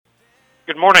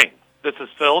Good morning. This is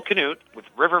Phil Canute with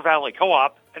River Valley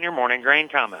Co-op and your morning grain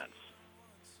comments.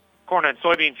 Corn and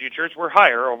soybean futures were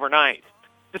higher overnight.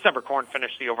 December corn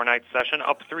finished the overnight session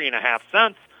up 3.5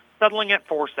 cents, settling at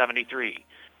 $4.73.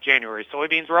 January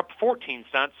soybeans were up 14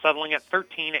 cents, settling at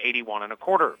 $13.81 and a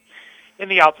quarter. In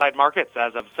the outside markets,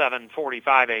 as of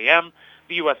 7:45 a.m.,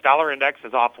 the U.S. dollar index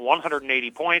is off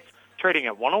 180 points, trading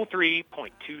at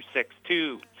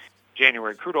 103.262.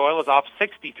 January crude oil is off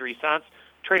 63 cents,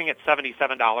 trading at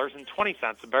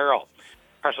 $77.20 a barrel.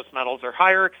 Precious metals are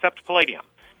higher except palladium.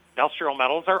 Industrial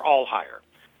metals are all higher.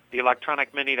 The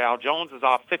electronic mini Dow Jones is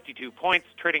off 52 points,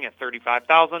 trading at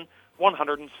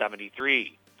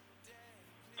 35,173.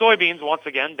 Soybeans once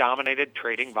again dominated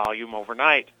trading volume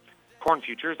overnight. Corn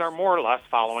futures are more or less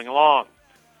following along.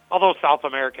 Although South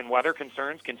American weather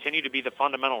concerns continue to be the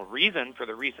fundamental reason for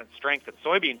the recent strength in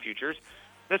soybean futures,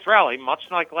 this rally, much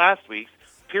like last week's,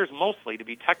 appears mostly to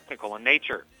be technical in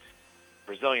nature.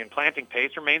 Brazilian planting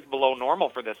pace remains below normal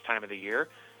for this time of the year,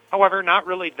 however, not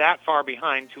really that far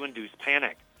behind to induce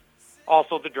panic.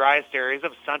 Also, the driest areas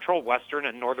of central, western,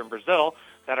 and northern Brazil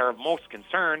that are of most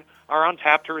concern are on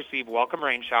tap to receive welcome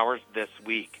rain showers this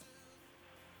week.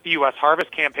 The U.S.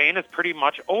 harvest campaign is pretty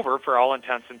much over for all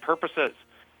intents and purposes.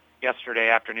 Yesterday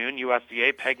afternoon,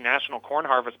 USDA pegged national corn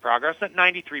harvest progress at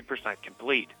 93%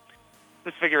 complete.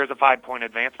 This figure is a 5-point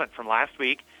advancement from last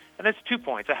week, and it's 2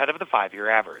 points ahead of the 5-year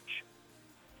average.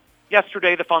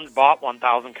 Yesterday, the funds bought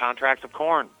 1,000 contracts of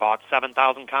corn, bought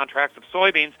 7,000 contracts of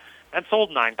soybeans, and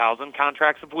sold 9,000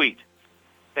 contracts of wheat.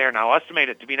 They are now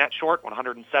estimated to be net short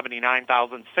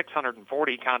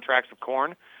 179,640 contracts of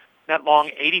corn, net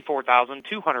long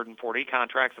 84,240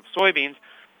 contracts of soybeans,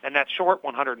 and net short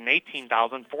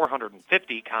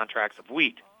 118,450 contracts of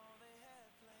wheat.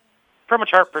 From a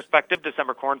chart perspective,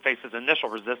 December corn faces initial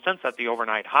resistance at the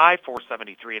overnight high,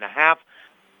 473.5,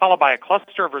 followed by a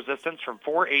cluster of resistance from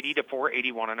 480 to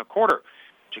 481 and a quarter,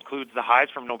 which includes the highs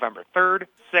from November 3rd,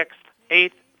 6th,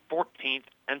 8th, 14th,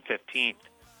 and 15th.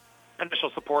 Initial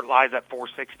support lies at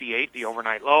 468, the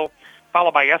overnight low,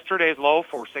 followed by yesterday's low,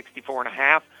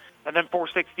 464.5, and then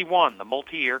 461, the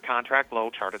multi-year contract low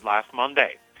charted last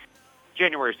Monday.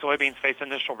 January soybeans face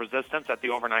initial resistance at the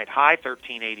overnight high,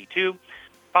 1382,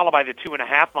 followed by the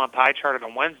 2.5-month high charted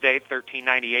on Wednesday,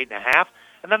 1398.5,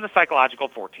 and then the psychological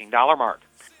 $14 mark.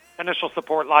 Initial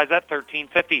support lies at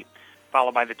 1350,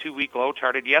 followed by the 2-week low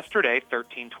charted yesterday,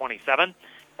 1327,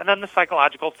 and then the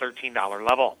psychological $13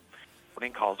 level.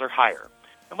 Putting calls are higher.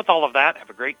 And with all of that, have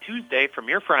a great Tuesday from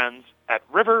your friends at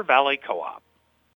River Valley Co-op.